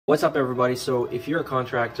What's up, everybody? So if you're a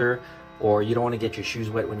contractor or you don't want to get your shoes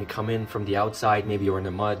wet when you come in from the outside, maybe you're in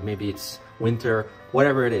the mud, maybe it's winter,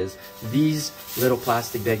 whatever it is, these little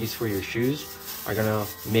plastic baggies for your shoes are gonna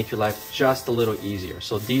make your life just a little easier.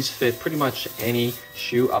 So these fit pretty much any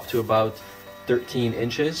shoe up to about 13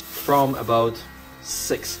 inches from about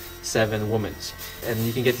 6-7 women's. And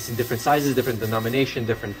you can get these in different sizes, different denomination,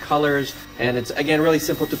 different colors. And it's, again, really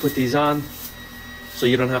simple to put these on so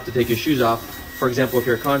you don't have to take your shoes off. For example, if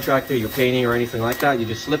you're a contractor, you're painting or anything like that, you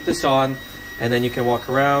just slip this on and then you can walk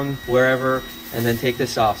around wherever and then take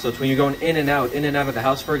this off. So it's when you're going in and out of the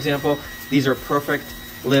house, for example, these are perfect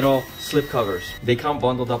little slip covers. They come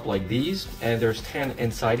bundled up like these, and there's 10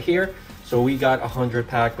 inside here. So we got 100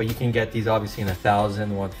 pack, but you can get these obviously in 1,000,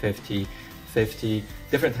 150, 50,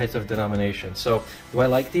 different types of denominations. So do I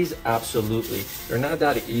like these? Absolutely. They're not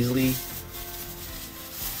that easily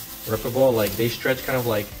rippable. Like, they stretch kind of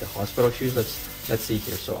like the hospital shoes. Let's see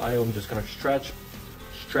here. So I am just gonna stretch.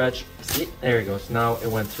 See, there it goes. Now it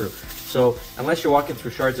went through. So unless you're walking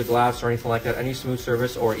through shards of glass or anything like that, any smooth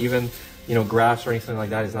surface or even, you know, grass or anything like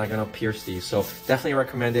that is not gonna pierce these. So definitely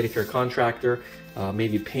recommend it if you're a contractor,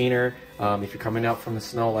 maybe a painter, if you're coming out from the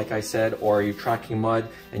snow, like I said, or you're tracking mud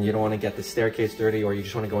and you don't want to get the staircase dirty, or you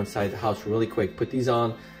just want to go inside the house really quick. Put these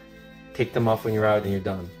on, take them off when you're out, and you're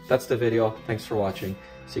done. That's the video. Thanks for watching.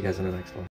 See you guys in the next one.